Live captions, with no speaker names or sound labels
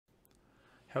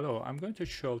Hello, I'm going to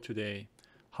show today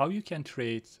how you can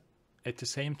trade at the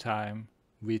same time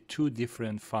with two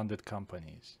different funded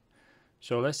companies.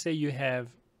 So let's say you have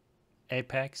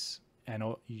Apex and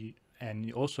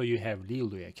also you have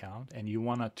LeeLoo account and you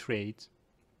want to trade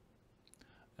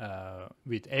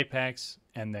with Apex,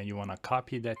 and then you want to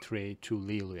copy that trade to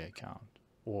LeeLoo account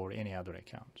or any other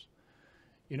accounts.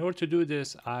 In order to do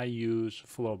this, I use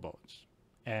Flowbots,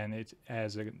 and it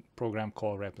has a program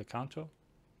called Replikanto.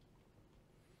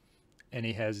 And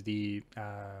it has the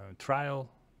trial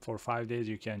for 5 days.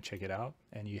 You can check it out,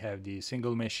 and you have the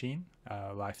single machine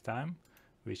lifetime,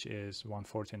 which is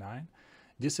 $149.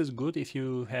 This is good if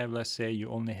you have, let's say you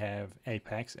only have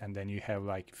Apex and then you have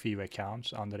like few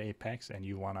accounts under Apex and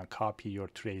you want to copy your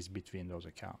trades between those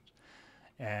accounts.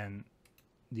 And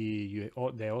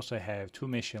they also have two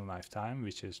machine lifetime,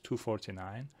 which is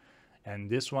 $249.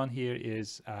 And this one here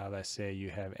is, let's say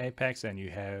you have Apex and you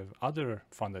have other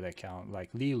funded account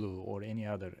like LeeLoo or any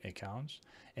other accounts,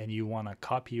 and you want to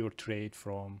copy your trade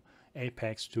from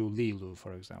Apex to LeeLoo,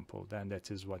 for example, then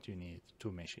that is what you need,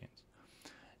 two machines.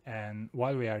 And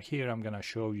while we are here, I'm going to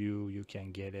show you, you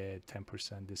can get a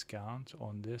 10% discount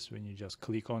on this when you just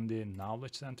click on the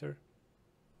Knowledge Center.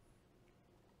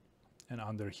 And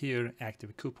under here,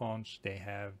 active coupons, they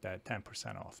have that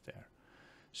 10% off there.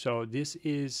 So this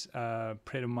is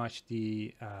pretty much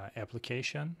the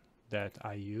application that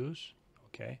I use,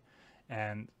 okay?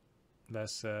 And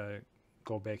let's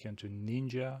go back into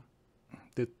Ninja.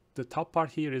 The top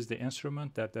part here is the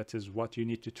instrument, that is what you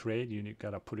need to trade. You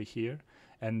gotta put it here.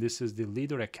 And this is the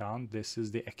leader account. This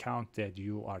is the account that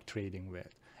you are trading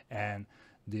with. And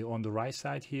on the right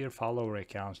side here, follower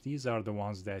accounts, these are the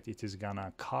ones that it is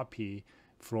gonna copy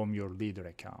from your leader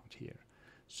account here.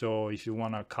 So if you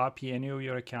want to copy any of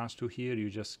your accounts to here, you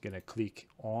just gonna click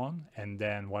on, and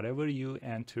then whatever you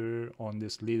enter on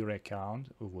this leader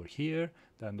account over here,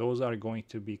 then those are going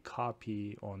to be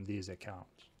copied on these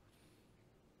accounts.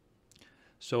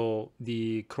 So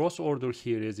the cross order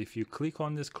here is, if you click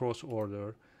on this cross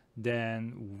order,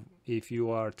 then if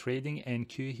you are trading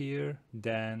NQ here,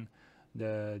 then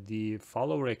the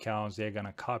follower accounts, they're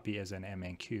gonna copy as an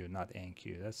MNQ, not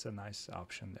NQ. That's a nice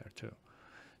option there too.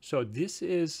 So this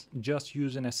is just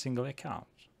using a single account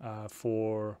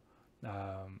for,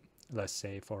 let's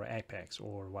say, for Apex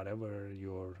or whatever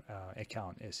your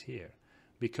account is here.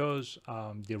 Because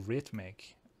the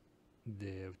Rhythmic,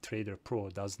 the Trader Pro,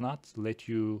 does not let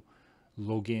you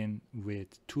log in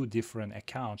with two different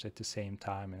accounts at the same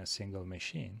time in a single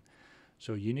machine.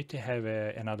 So you need to have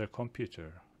another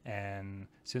computer. And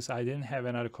since I didn't have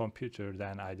another computer,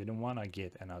 then I didn't want to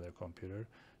get another computer.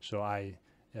 So I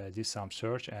did some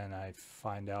search and I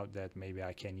find out that maybe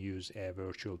I can use a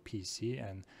virtual PC,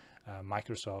 and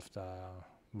Microsoft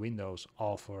Windows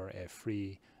offer a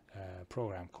free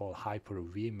program called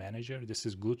Hyper-V Manager. This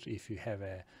is good if you have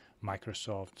a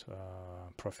Microsoft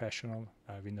Professional,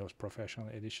 Windows Professional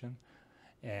Edition.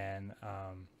 And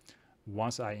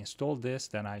once I installed this,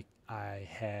 then I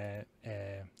had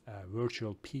a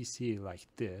virtual PC like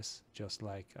this, just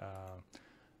like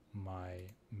my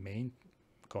main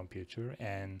computer,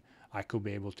 and I could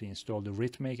be able to install the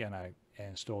Rhythmic, and I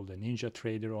installed the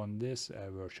NinjaTrader on this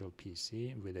virtual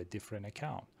PC with a different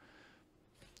account.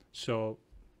 So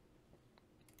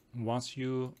once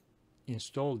you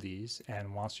install these,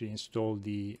 and once you install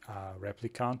the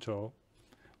Replikanto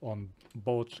on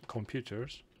both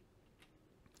computers,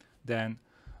 then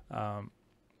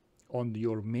on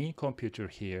your main computer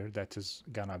here, that is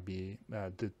gonna be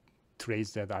the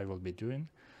trades that I will be doing.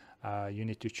 You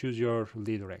need to choose your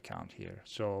leader account here.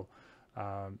 So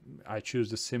I choose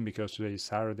the SIM because today is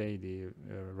Saturday. The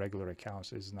regular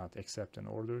accounts is not accepting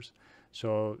orders.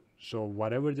 So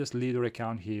whatever this leader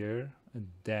account here,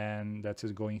 then that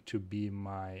is going to be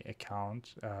my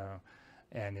account,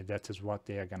 and that is what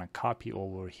they are gonna copy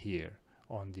over here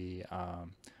on the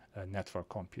network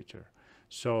computer.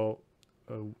 So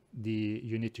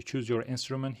you need to choose your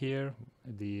instrument here.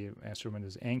 The instrument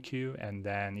is NQ, and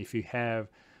then if you have,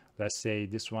 let's say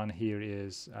this one here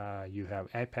is you have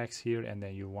Apex here, and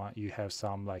then you have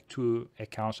some like two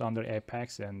accounts under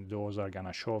Apex, and those are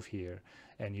gonna show up here,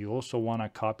 and you also want to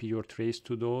copy your trades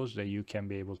to those, that you can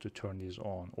be able to turn these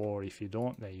on, or if you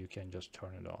don't, then you can just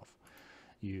turn it off.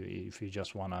 If you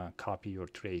just want to copy your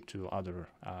trade to other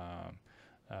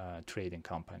trading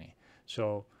company.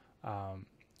 So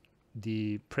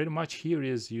the pretty much here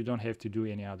is you don't have to do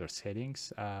any other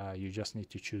settings. You just need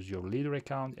to choose your leader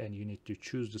account, and you need to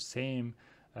choose the same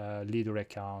leader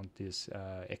account, this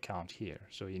account here.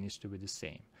 So it needs to be the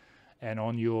same. And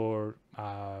on your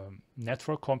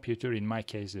network computer, in my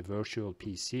case a virtual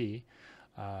PC,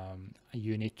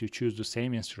 you need to choose the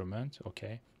same instrument,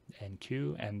 okay,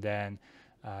 NQ, and then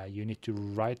you need to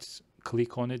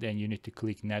click on it, and you need to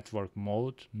click network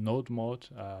mode, node mode,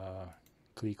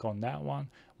 click on that one.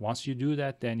 Once you do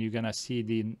that, then you're gonna see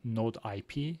the node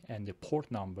IP and the port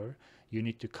number. You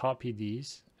need to copy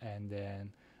these and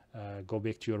then go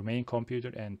back to your main computer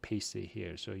and paste it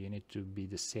here. So you need to be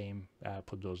the same,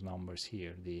 put those numbers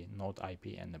here, the node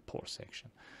IP and the port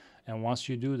section. And once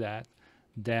you do that,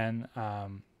 then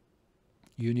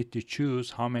you need to choose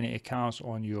how many accounts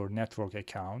on your network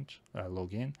account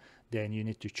login. Then you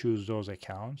need to choose those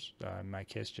accounts. In my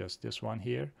case, just this one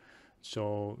here.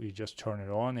 So you just turn it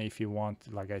on. If you want,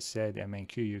 like I said,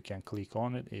 MNQ, you can click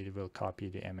on it. It will copy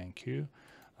the MNQ.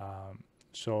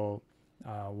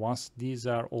 Once these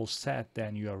are all set,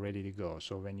 then you are ready to go.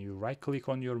 So when you right click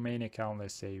on your main account,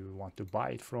 let's say you want to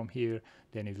buy it from here,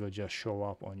 then it will just show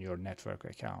up on your network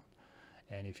account.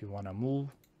 And if you want to move,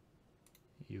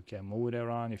 you can move it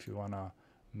around. If you want to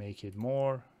make it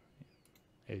more,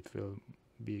 it will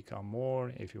become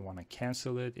more. If you want to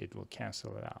cancel it, it will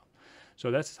cancel it out. So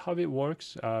that's how it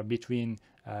works between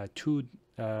two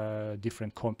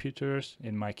different computers.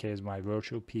 In my case, my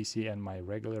virtual PC and my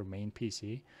regular main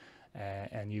PC.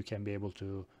 And you can be able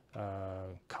to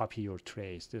copy your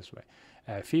trades this way.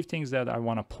 A few things that I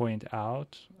want to point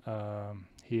out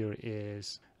here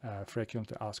is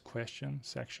frequently asked question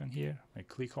section here. I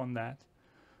click on that.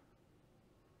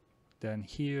 Then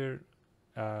here,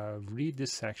 read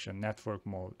this section, network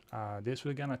mode. This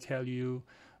will gonna tell you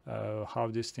how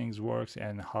these things works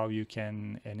and how you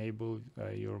can enable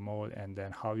your mode, and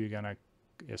then how you're gonna,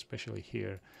 especially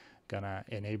here, gonna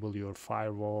enable your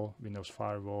firewall, Windows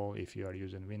firewall, if you are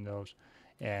using Windows,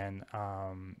 and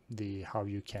how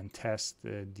you can test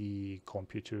the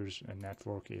computers and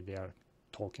network if they are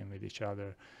talking with each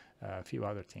other. A few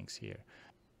other things here.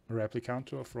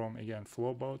 Replikanto from, again,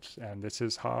 Flowbots, and this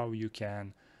is how you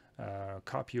can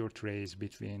copy your trades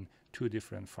between two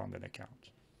different funded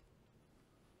accounts.